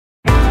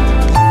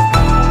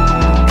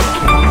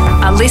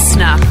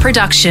listener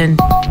production.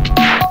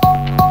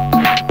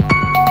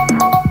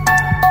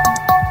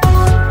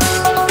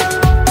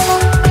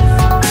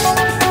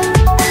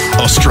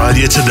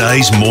 Australia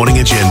Today's Morning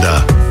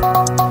Agenda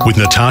with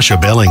Natasha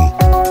Belling.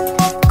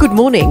 Good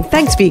morning.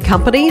 Thanks for your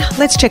company.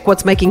 Let's check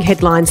what's making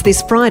headlines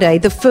this Friday,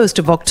 the 1st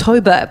of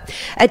October.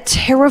 A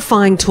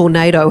terrifying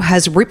tornado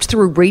has ripped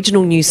through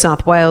regional New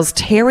South Wales,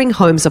 tearing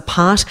homes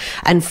apart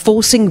and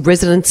forcing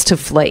residents to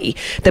flee.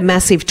 The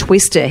massive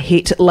twister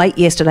hit late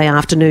yesterday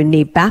afternoon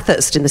near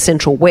Bathurst in the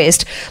central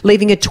west,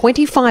 leaving a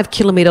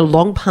 25-kilometre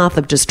long path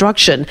of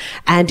destruction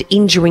and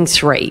injuring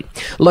 3.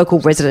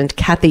 Local resident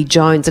Kathy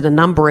Jones and a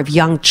number of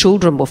young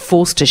children were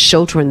forced to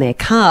shelter in their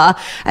car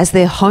as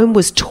their home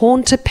was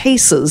torn to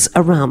pieces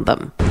around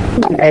them.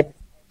 It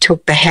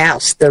took the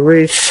house, the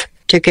roof,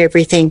 took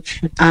everything.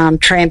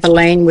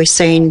 Trampoline we've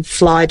seen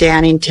fly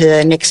down into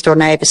the next door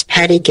neighbour's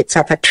paddock. It's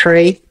up a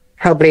tree,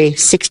 probably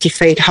 60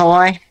 feet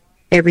high.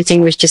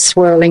 Everything was just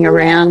swirling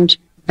around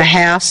the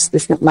house.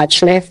 There's not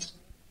much left.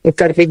 We've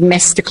got a big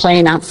mess to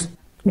clean up.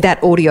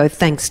 That audio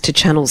thanks to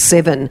Channel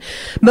 7.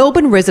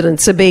 Melbourne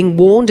residents are being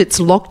warned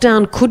its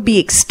lockdown could be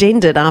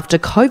extended after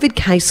COVID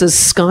cases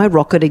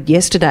skyrocketed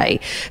yesterday.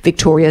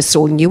 Victoria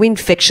saw new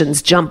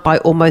infections jump by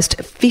almost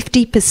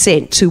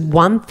 50% to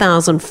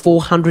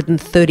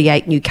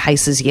 1,438 new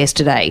cases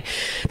yesterday.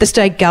 The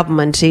state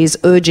government is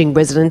urging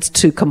residents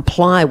to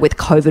comply with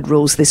COVID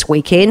rules this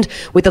weekend,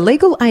 with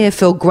illegal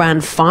AFL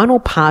grand final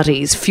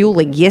parties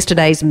fueling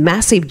yesterday's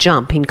massive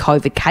jump in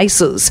COVID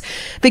cases.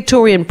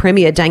 Victorian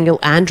Premier Daniel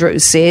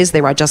Andrews says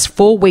there are just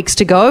 4 weeks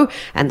to go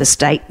and the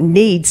state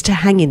needs to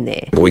hang in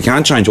there. We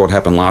can't change what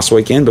happened last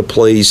weekend, but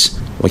please,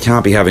 we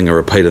can't be having a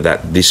repeat of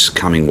that this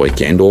coming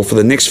weekend or for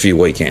the next few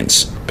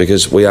weekends,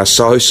 because we are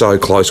so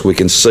close. We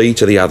can see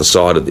to the other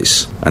side of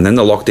this. And then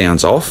the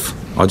lockdown's off.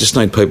 I just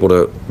need people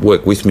to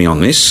work with me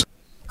on this.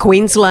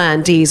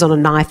 Queensland is on a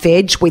knife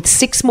edge with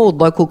 6 more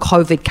local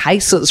COVID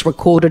cases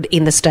recorded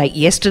in the state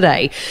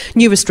yesterday.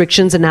 New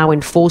restrictions are now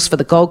in force for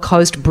the Gold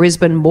Coast,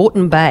 Brisbane,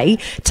 Moreton Bay,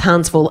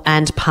 Townsville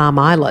and Palm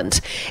Island.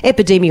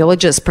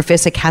 Epidemiologist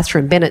Professor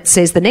Catherine Bennett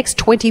says the next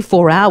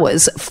 24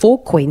 hours for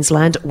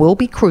Queensland will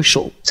be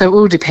crucial. So it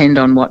will depend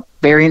on what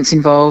variants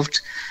involved.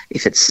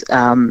 If it's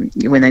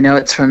when they know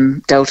it's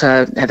from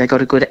Delta, have they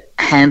got a good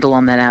handle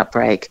on that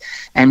outbreak?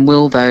 And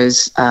will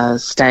those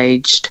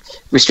staged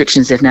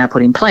restrictions they've now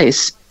put in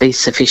place be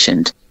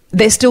sufficient?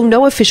 There's still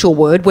no official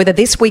word whether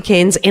this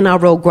weekend's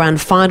NRL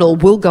Grand Final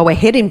will go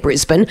ahead in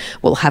Brisbane.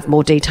 We'll have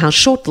more details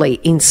shortly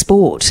in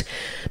sport.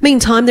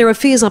 Meantime, there are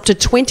fears up to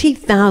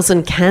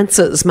 20,000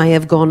 cancers may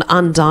have gone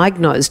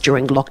undiagnosed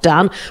during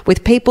lockdown,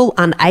 with people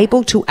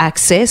unable to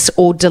access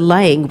or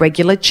delaying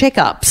regular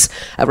checkups.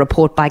 A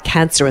report by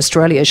Cancer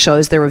Australia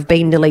shows there have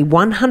been nearly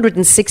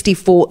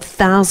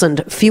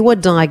 164,000 fewer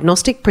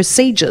diagnostic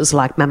procedures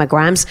like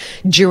mammograms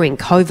during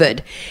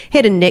COVID.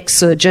 Head and neck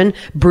surgeon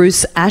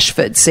Bruce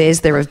Ashford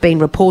says there have been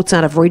reports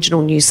out of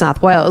regional New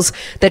South Wales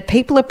that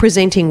people are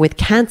presenting with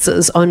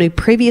cancers only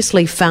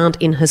previously found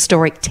in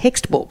historic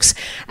textbooks,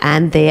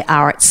 and they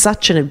are at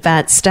such an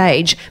advanced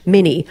stage,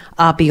 many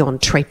are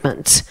beyond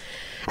treatment.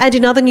 And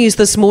in other news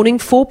this morning,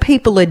 4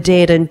 people are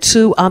dead and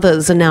 2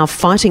 others are now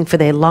fighting for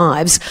their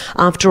lives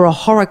after a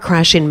horror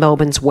crash in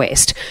Melbourne's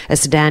west. A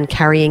sedan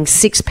carrying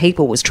 6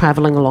 people was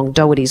travelling along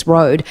Doherty's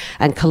Road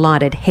and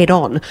collided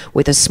head-on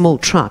with a small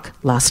truck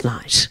last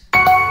night.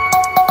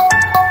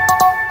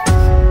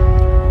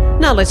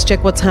 Now let's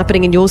check what's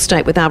happening in your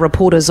state with our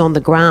reporters on the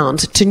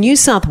ground. To New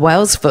South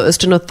Wales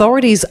first, and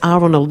authorities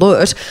are on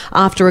alert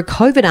after a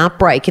COVID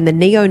outbreak in the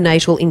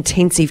neonatal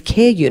intensive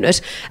care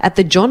unit at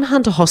the John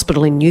Hunter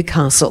Hospital in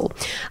Newcastle.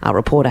 Our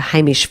reporter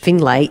Hamish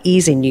Finlay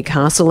is in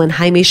Newcastle, and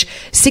Hamish,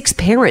 6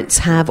 parents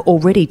have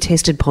already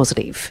tested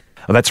positive.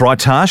 Well, that's right,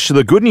 Tash.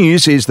 The good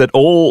news is that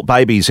all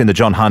babies in the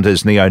John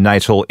Hunter's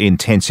neonatal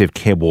intensive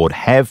care ward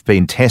have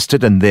been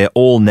tested and they're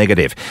all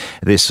negative.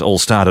 This all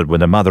started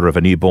when a mother of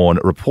a newborn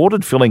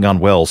reported feeling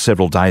unwell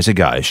several days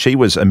ago. She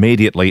was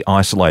immediately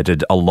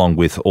isolated along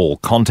with all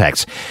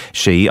contacts.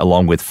 She,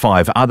 along with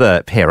 5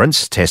 other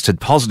parents, tested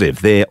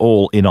positive. They're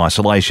all in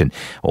isolation.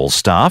 All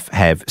staff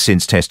have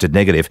since tested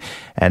negative,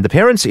 and the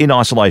parents in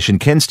isolation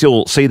can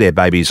still see their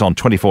babies on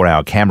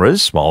 24-hour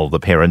cameras, while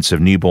the parents of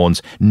newborns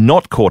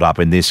not caught up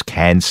in this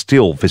can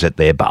still visit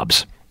their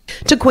bubs.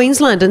 To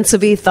Queensland, and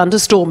severe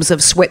thunderstorms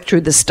have swept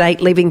through the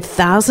state, leaving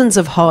thousands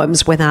of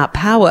homes without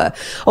power.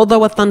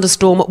 Although a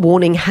thunderstorm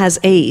warning has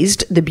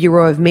eased, the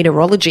Bureau of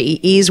Meteorology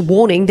is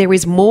warning there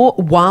is more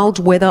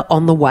wild weather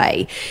on the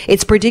way.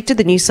 It's predicted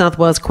the New South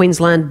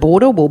Wales-Queensland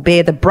border will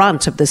bear the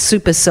brunt of the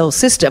supercell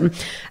system,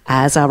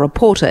 as our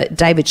reporter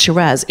David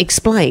Shiraz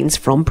explains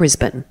from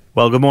Brisbane.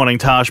 Well, good morning,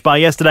 Tash. By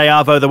yesterday,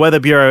 Arvo, the Weather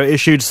Bureau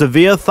issued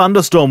severe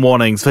thunderstorm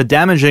warnings for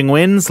damaging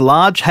winds,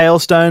 large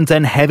hailstones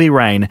and heavy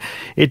rain.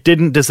 It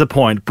didn't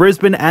disappoint.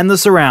 Brisbane and the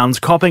surrounds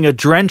copping a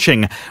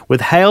drenching,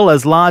 with hail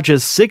as large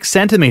as 6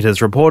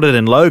 centimetres reported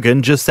in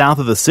Logan, just south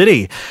of the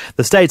city.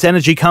 The state's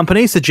energy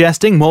company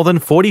suggesting more than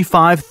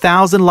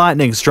 45,000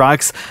 lightning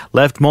strikes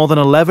left more than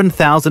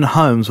 11,000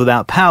 homes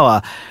without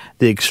power.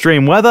 The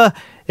extreme weather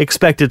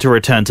expected to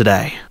return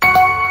today.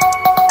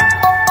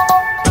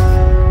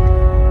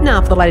 Now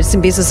for the latest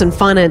in business and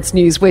finance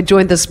news, we're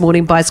joined this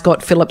morning by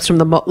Scott Phillips from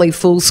the Motley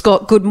Fool.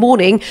 Scott, good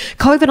morning.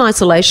 COVID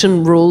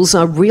isolation rules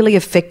are really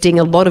affecting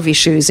a lot of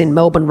issues in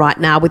Melbourne right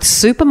now, with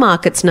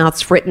supermarkets now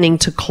threatening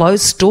to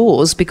close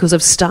stores because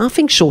of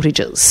staffing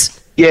shortages.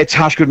 Yeah,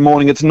 Tash, good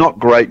morning. It's not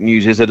great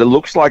news, is it? It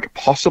looks like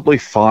possibly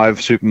 5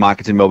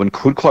 supermarkets in Melbourne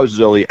could close as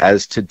early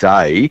as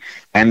today,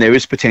 and there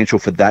is potential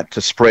for that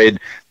to spread.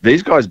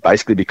 These guys,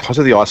 basically, because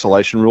of the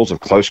isolation rules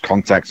of close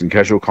contacts and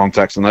casual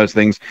contacts and those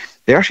things,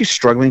 they're actually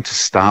struggling to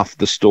staff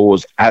the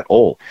stores at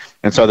all.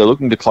 And so they're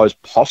looking to close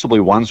possibly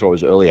one store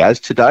as early as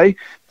today,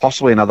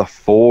 possibly another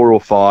 4 or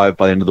 5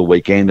 by the end of the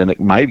weekend, and it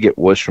may get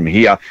worse from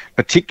here,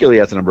 particularly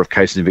as the number of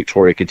cases in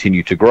Victoria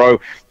continue to grow.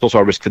 It's also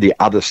a risk for the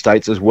other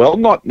states as well,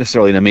 not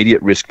necessarily an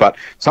immediate risk, but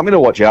something to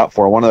watch out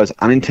for, one of those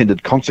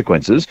unintended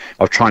consequences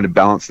of trying to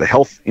balance the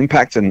health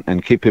impact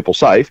and keep people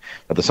safe,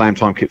 at the same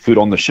time keep food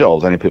on the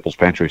shelves and in people's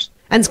pantries.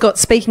 And Scott,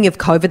 speaking of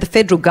COVID, the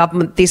federal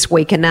government this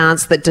week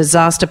announced that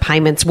disaster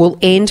payments will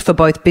end for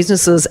both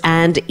businesses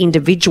and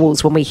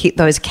individuals when we hit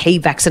those key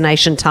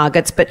vaccination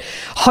targets, but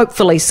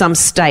hopefully some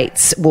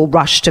states will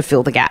rush to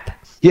fill the gap.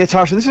 Yeah,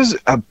 Tasha, this is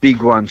a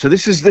big one. So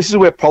this is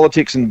where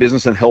politics and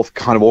business and health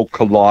kind of all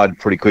collide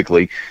pretty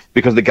quickly,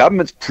 because the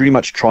government's pretty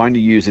much trying to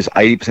use this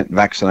 80%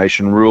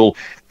 vaccination rule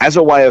as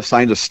a way of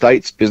saying to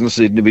states,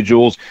 businesses,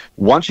 individuals,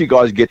 once you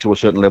guys get to a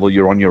certain level,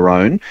 you're on your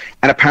own,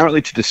 and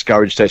apparently to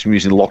discourage states from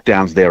using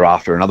lockdowns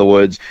thereafter. In other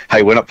words,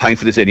 hey, we're not paying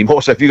for this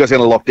anymore, so if you guys are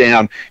going to lock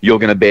down, you're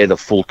going to bear the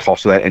full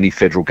cost without any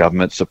federal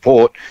government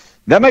support.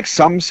 That makes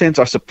some sense,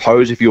 I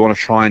suppose, if you want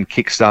to try and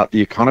kickstart the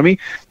economy.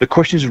 The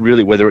question is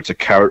really whether it's a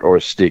carrot or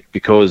a stick,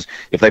 because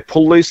if they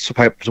pull these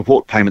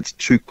support payments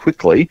too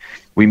quickly,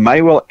 we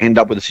may well end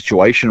up with a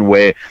situation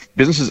where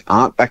businesses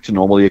aren't back to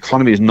normal, the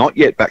economy is not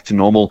yet back to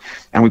normal,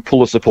 and we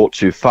pull the support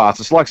too fast.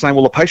 It's like saying,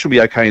 well, the patient will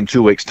be okay in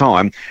 2 weeks'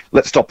 time,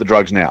 let's stop the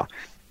drugs now.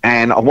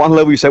 And on one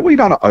level, you say, well, you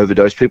don't want to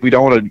overdose people. You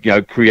don't want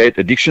to, create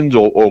addictions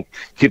or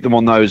keep them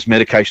on those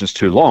medications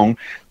too long.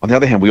 On the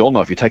other hand, we all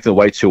know if you take them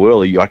away too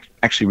early, you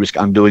actually risk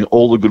undoing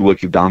all the good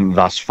work you've done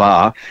thus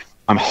far.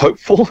 I'm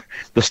hopeful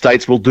the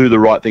states will do the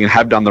right thing and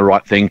have done the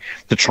right thing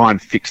to try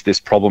and fix this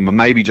problem and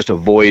maybe just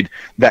avoid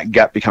that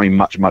gap becoming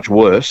much, much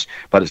worse.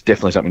 But it's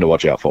definitely something to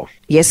watch out for.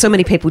 Yeah, so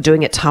many people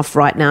doing it tough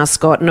right now,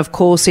 Scott. And of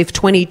course, if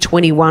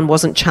 2021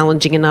 wasn't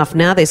challenging enough,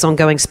 now there's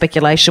ongoing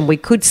speculation we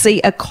could see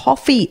a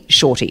coffee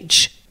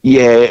shortage.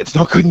 Yeah, it's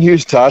not good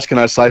news, Tash, can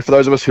I say. For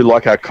those of us who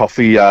like our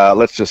coffee,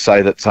 let's just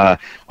say that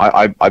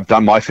I've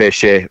done my fair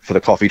share for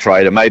the coffee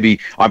trade, and maybe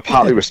I'm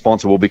partly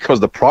responsible because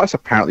the price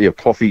apparently of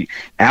coffee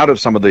out of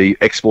some of the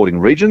exporting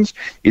regions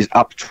is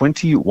up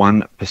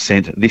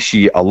 21% this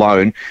year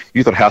alone.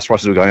 You thought house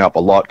prices were going up a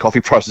lot. Coffee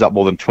prices up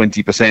more than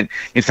 20%.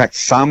 In fact,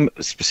 some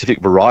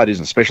specific varieties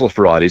and specialist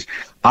varieties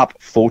up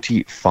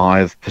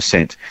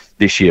 45%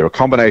 this year. A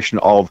combination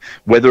of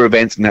weather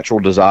events, natural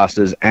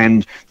disasters,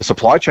 and the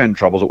supply chain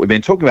troubles that we've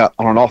been talking about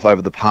on and off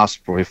over the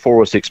past probably 4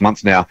 or 6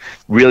 months now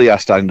really are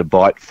starting to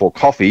bite for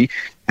coffee.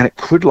 And it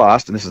could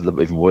last, and this is the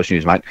even worse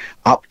news, mate,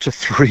 up to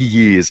 3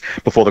 years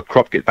before the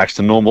crop gets back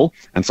to normal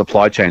and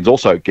supply chains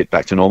also get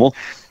back to normal.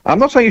 I'm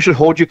not saying you should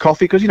hoard your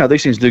coffee because,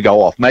 these things do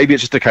go off. Maybe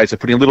it's just a case of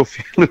putting a little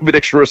bit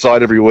extra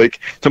aside every week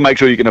to make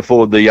sure you can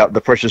afford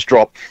the precious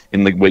drop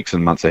in the weeks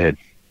and months ahead.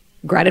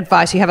 Great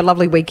advice. You have a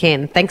lovely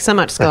weekend. Thanks so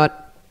much,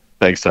 Scott.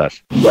 Thanks,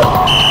 Tash.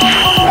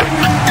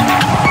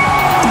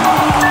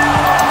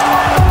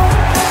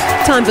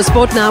 Time for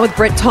sport now with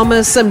Brett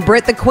Thomas. And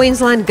Brett, the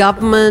Queensland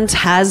government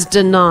has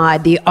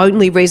denied the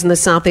only reason the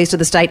southeast of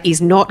the state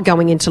is not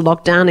going into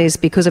lockdown is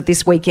because of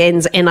this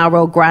weekend's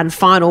NRL Grand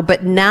Final.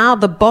 But now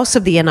the boss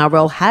of the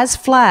NRL has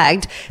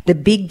flagged the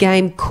big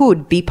game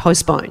could be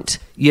postponed.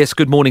 Yes,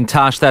 good morning,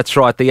 Tash. That's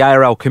right. The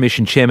ARL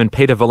Commission Chairman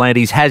Peter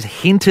V'landys has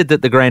hinted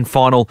that the grand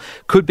final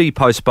could be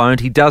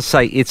postponed. He does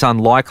say it's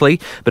unlikely,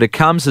 but it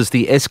comes as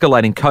the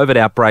escalating COVID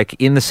outbreak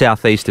in the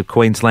southeast of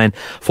Queensland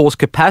forced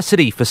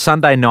capacity for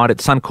Sunday night at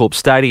Suncorp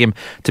Stadium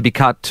to be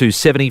cut to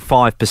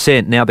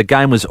 75%. Now, the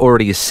game was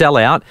already a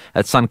sellout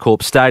at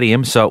Suncorp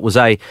Stadium, so it was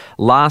a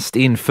last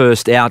in,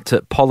 first out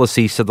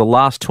policy. So the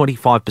last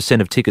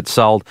 25% of tickets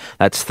sold,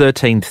 that's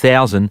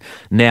 13,000,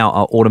 now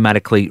are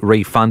automatically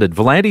refunded.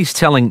 V'landys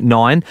telling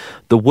Nine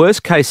the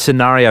worst case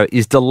scenario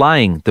is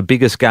delaying the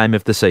biggest game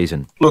of the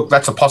season. Look,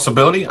 that's a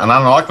possibility, an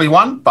unlikely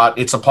one, but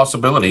it's a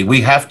possibility.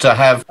 We have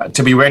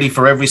to be ready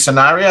for every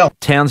scenario.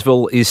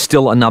 Townsville is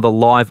still another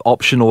live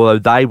option, although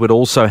they would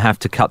also have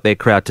to cut their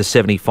crowd to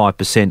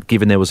 75%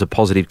 given there was a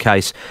positive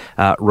case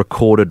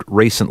recorded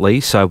recently.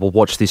 So we'll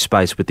watch this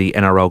space with the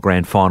NRL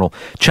Grand Final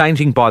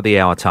changing by the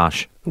hour,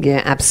 Tash.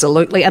 Yeah,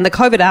 absolutely. And the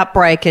COVID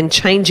outbreak and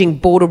changing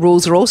border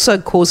rules are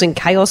also causing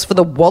chaos for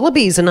the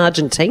Wallabies in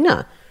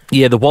Argentina.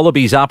 Yeah, the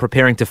Wallabies are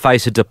preparing to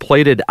face a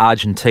depleted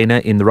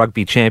Argentina in the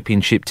Rugby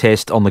Championship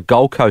test on the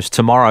Gold Coast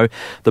tomorrow.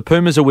 The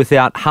Pumas are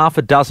without half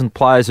a dozen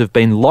players who've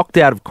been locked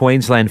out of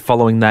Queensland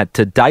following that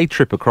day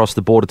trip across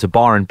the border to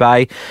Byron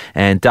Bay.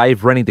 And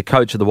Dave Rennie, the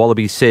coach of the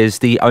Wallabies, says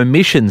the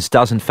omissions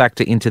doesn't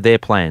factor into their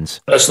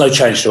plans. It's no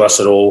change to us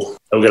at all.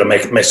 We're going to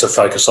make a massive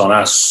focus on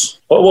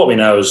us. What we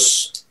know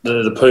is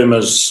the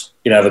Pumas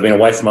they've been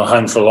away from a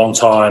home for a long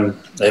time.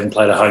 They haven't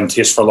played a home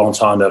test for a long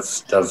time. They've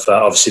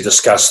obviously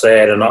discussed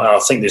that, and I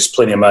think there's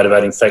plenty of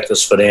motivating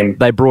factors for them.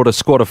 They brought a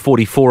squad of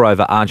 44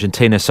 over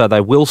Argentina, so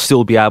they will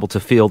still be able to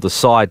field the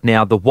side.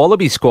 Now, the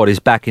Wallaby squad is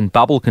back in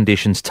bubble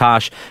conditions.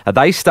 Tash,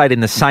 they stayed in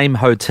the same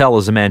hotel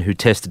as a man who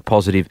tested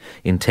positive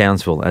in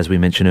Townsville, as we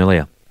mentioned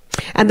earlier.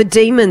 And the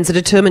Demons are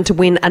determined to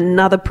win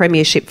another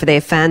premiership for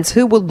their fans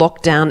who were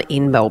locked down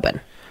in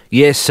Melbourne.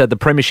 Yes, the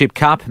Premiership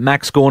Cup,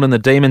 Max Gawn and the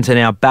Demons are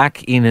now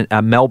back in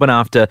Melbourne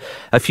after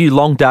a few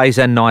long days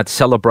and nights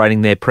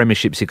celebrating their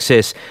premiership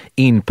success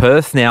in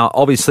Perth. Now,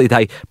 obviously,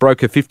 they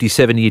broke a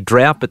 57-year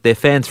drought, but their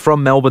fans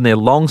from Melbourne, their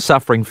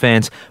long-suffering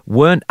fans,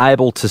 weren't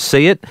able to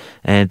see it,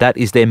 and that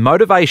is their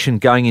motivation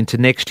going into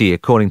next year,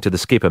 according to the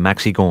skipper,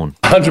 Maxi Gawn.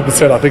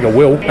 100% I think it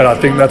will, and I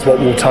think that's what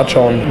we'll touch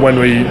on when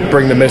we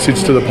bring the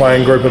message to the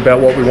playing group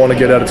about what we want to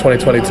get out of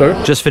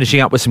 2022. Just finishing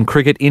up with some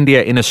cricket,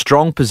 India in a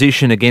strong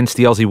position against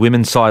the Aussie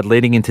women's side,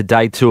 leading into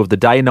day 2 of the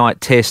day-night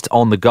test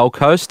on the Gold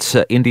Coast.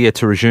 India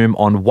to resume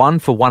on 1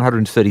 for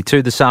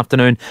 132 this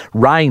afternoon.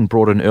 Rain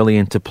brought an early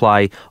into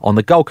play on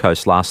the Gold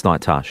Coast last night,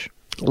 Tash.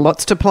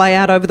 Lots to play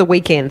out over the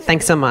weekend.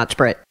 Thanks so much,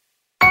 Brett.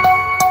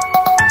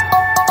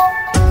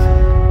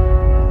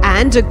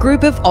 And a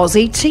group of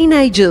Aussie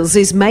teenagers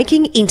is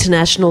making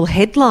international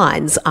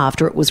headlines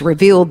after it was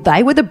revealed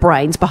they were the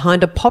brains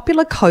behind a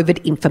popular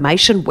COVID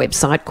information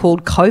website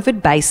called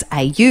COVID Base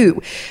AU.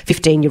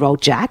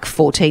 15-year-old Jack,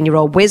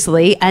 14-year-old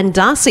Wesley and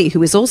Darcy,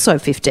 who is also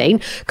 15,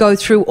 go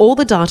through all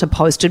the data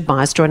posted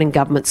by Australian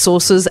government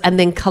sources and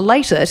then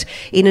collate it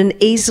in an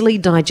easily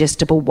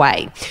digestible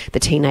way. The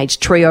teenage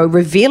trio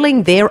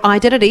revealing their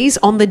identities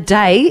on the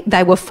day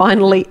they were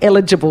finally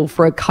eligible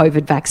for a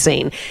COVID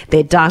vaccine.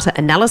 Their data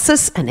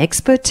analysis and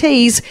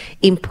expertise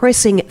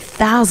impressing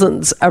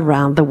thousands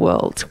around the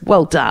world.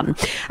 Well done.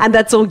 And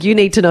that's all you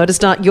need to know to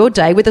start your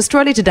day with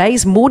Australia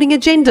Today's Morning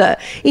Agenda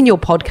in your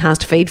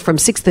podcast feed from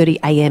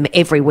 6:30am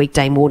every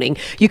weekday morning.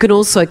 You can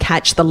also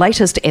catch the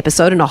latest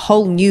episode in a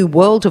whole new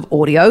world of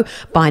audio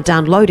by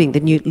downloading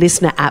the new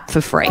Listener app for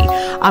free.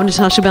 I'm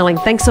Natasha Belling.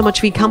 Thanks so much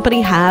for your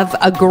company. Have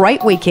a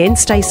great weekend.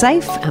 Stay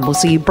safe, and we'll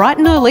see you bright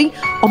and early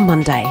on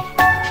Monday.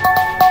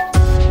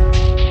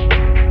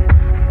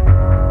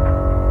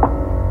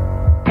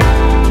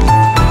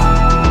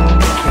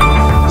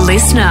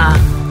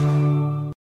 Listener.